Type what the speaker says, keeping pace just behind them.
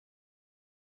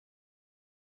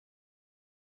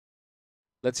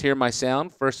Let's hear my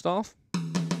sound first off.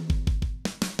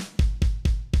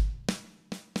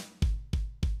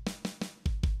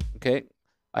 Okay,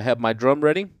 I have my drum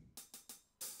ready.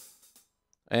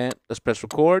 And let's press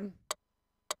record.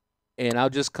 And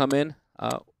I'll just come in.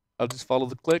 I'll just follow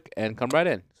the click and come right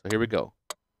in. So here we go.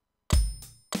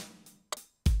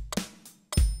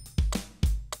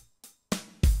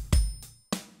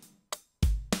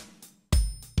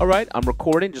 All right, I'm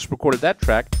recording, just recorded that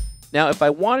track. Now, if I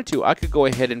wanted to, I could go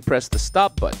ahead and press the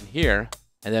stop button here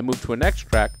and then move to a next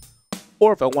track.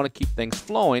 Or if I want to keep things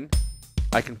flowing,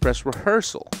 I can press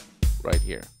rehearsal right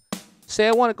here. Say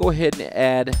I want to go ahead and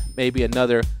add maybe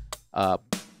another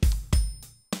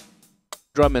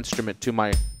drum instrument to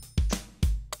my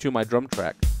drum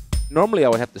track. Normally, I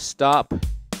would have to stop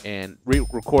and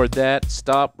re-record that,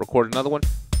 stop, record another one.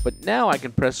 But now I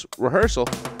can press rehearsal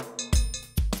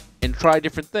and try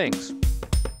different things.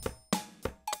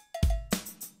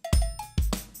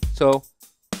 So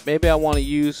maybe I want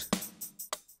to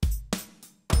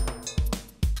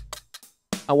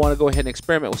go ahead and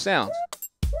experiment with sounds.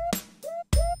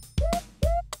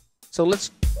 So let's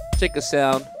take a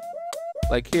sound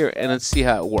like here and let's see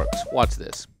how it works. Watch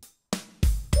this.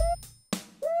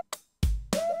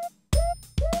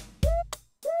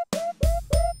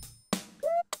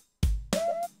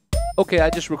 Okay,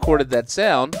 I just recorded that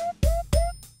sound.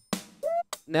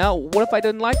 Now, what if I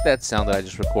didn't like that sound that I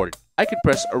just recorded? I can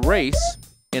press erase,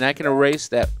 and I can erase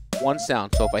that one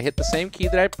sound. So if I hit the same key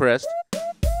that I pressed,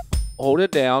 hold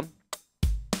it down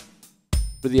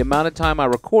for the amount of time I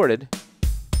recorded,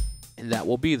 and that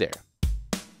will be there.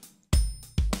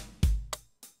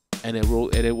 And it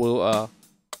will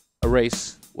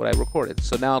erase what I recorded.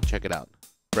 So now check it out.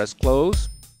 Press close.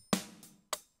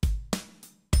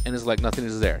 And it's like nothing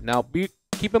is there. Now,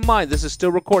 keep in mind, this is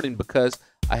still recording because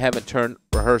I haven't turned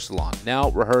rehearsal on.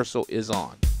 Now, rehearsal is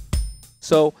on.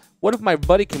 So, what if my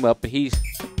buddy came up and he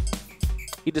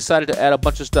decided to add a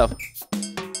bunch of stuff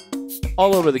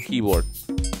all over the keyboard?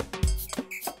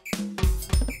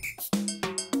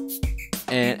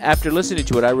 And after listening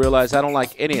to it, I realized I don't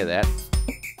like any of that.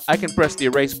 I can press the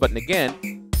erase button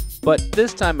again, but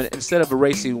this time, instead of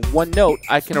erasing one note,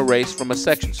 I can erase from a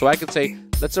section. So I can say,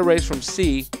 let's erase from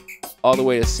C all the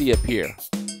way to C up here.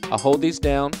 I'll hold these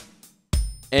down,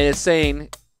 and it's saying,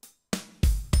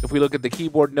 if we look at the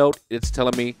keyboard note, it's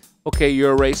telling me, okay,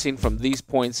 you're erasing from these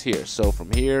points here. So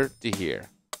from here to here.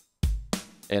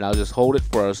 And I'll just hold it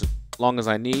for as long as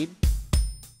I need.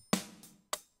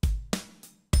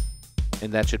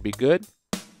 And that should be good.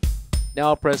 Now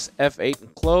I'll press F8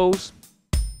 and close.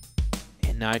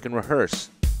 And now I can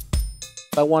rehearse.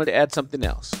 If I wanted to add something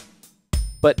else.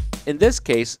 But in this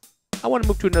case, I want to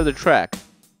move to another track.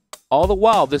 All the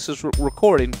while, this is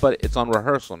recording, but it's on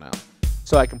rehearsal now.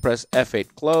 So I can press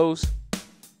F8 close.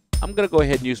 I'm going to go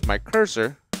ahead and use my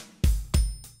cursor.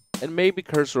 And maybe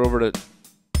cursor over to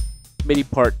MIDI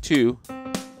part 2,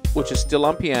 which is still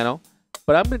on piano.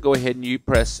 But I'm going to go ahead and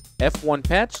press F1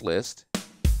 patch list.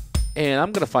 And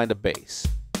I'm going to find a bass.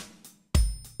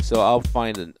 So I'll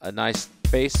find a nice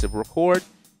bass to record.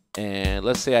 And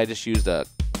let's say I just used a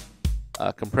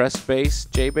compressed bass,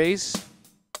 J bass.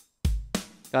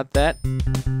 Got that?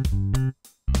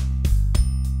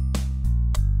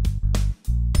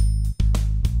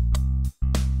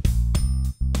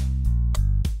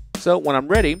 So when I'm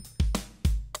ready,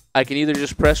 I can either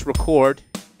just press record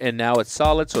and now it's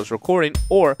solid, so it's recording,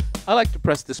 or I like to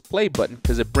press this play button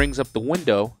because it brings up the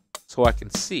window so I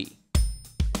can see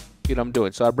what I'm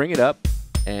doing. So I bring it up,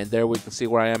 and there we can see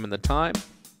where I am in the time.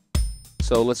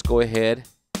 So let's go ahead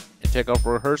and check off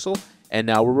rehearsal, and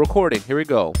now we're recording. Here we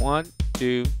go. 1,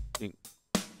 2, 3.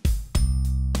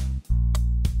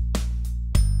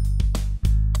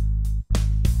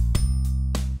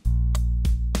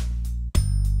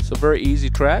 So very easy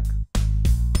track.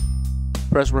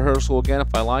 Press rehearsal again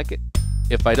if I like it.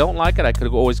 If I don't like it, I could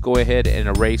always go ahead and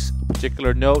erase a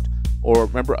particular note, or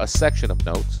remember, a section of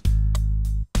notes.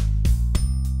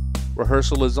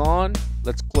 Rehearsal is on.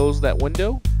 Let's close that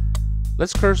window.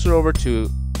 Let's cursor over to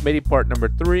MIDI part number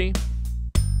 3.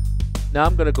 Now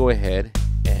I'm going to go ahead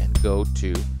and go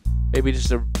to maybe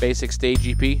just a basic stage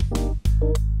EP.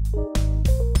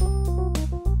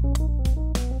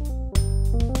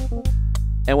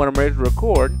 And when I'm ready to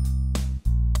record,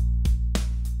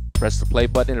 press the play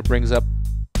button, and it brings up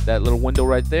that little window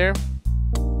right there.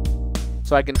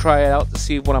 So I can try it out to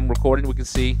see what I'm recording. We can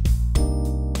see.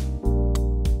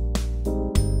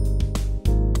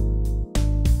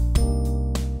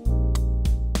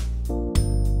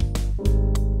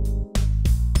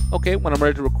 Okay, when I'm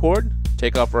ready to record,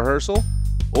 take off rehearsal,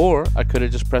 or I could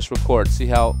have just pressed record. See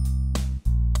how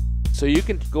So you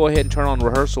can go ahead and turn on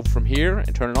rehearsal from here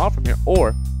and turn it off from here,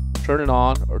 or turn it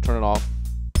on or turn it off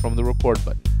from the record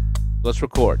button. Let's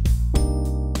record.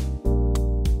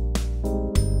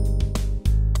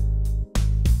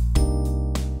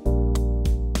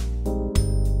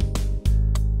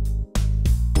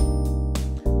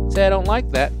 Say I don't like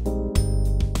that.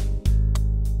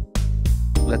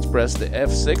 Let's press the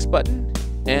F6 button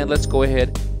and let's go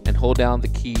ahead and hold down the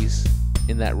keys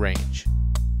in that range.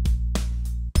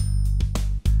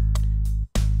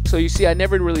 So you see, I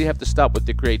never really have to stop with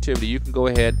the creativity. You can go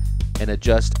ahead and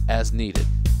adjust as needed.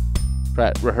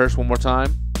 Try to rehearse one more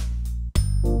time.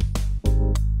 So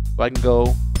I can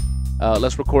go,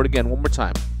 let's record again one more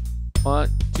time. 1,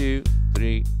 2,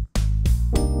 3.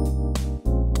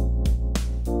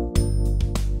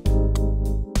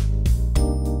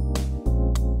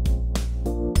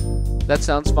 That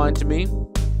sounds fine to me.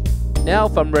 Now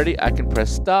if I'm ready, I can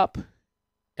press stop.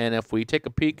 And if we take a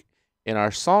peek in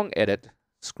our song edit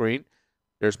screen,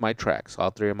 there's my tracks,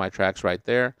 all 3 of my tracks right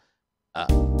there,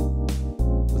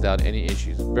 without any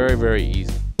issues. Very, very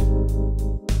easy.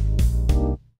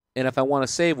 And if I want to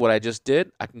save what I just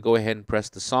did, I can go ahead and press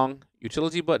the song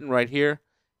utility button right here,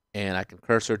 and I can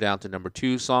cursor down to number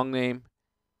 2 song name,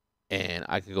 and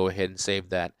I can go ahead and save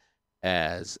that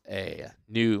as a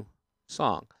new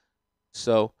song.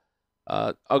 So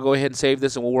I'll go ahead and save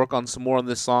this, and we'll work on some more on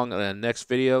this song in the next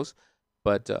videos.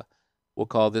 But we'll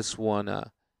call this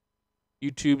one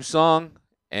YouTube song,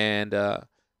 and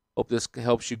hope this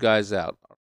helps you guys out.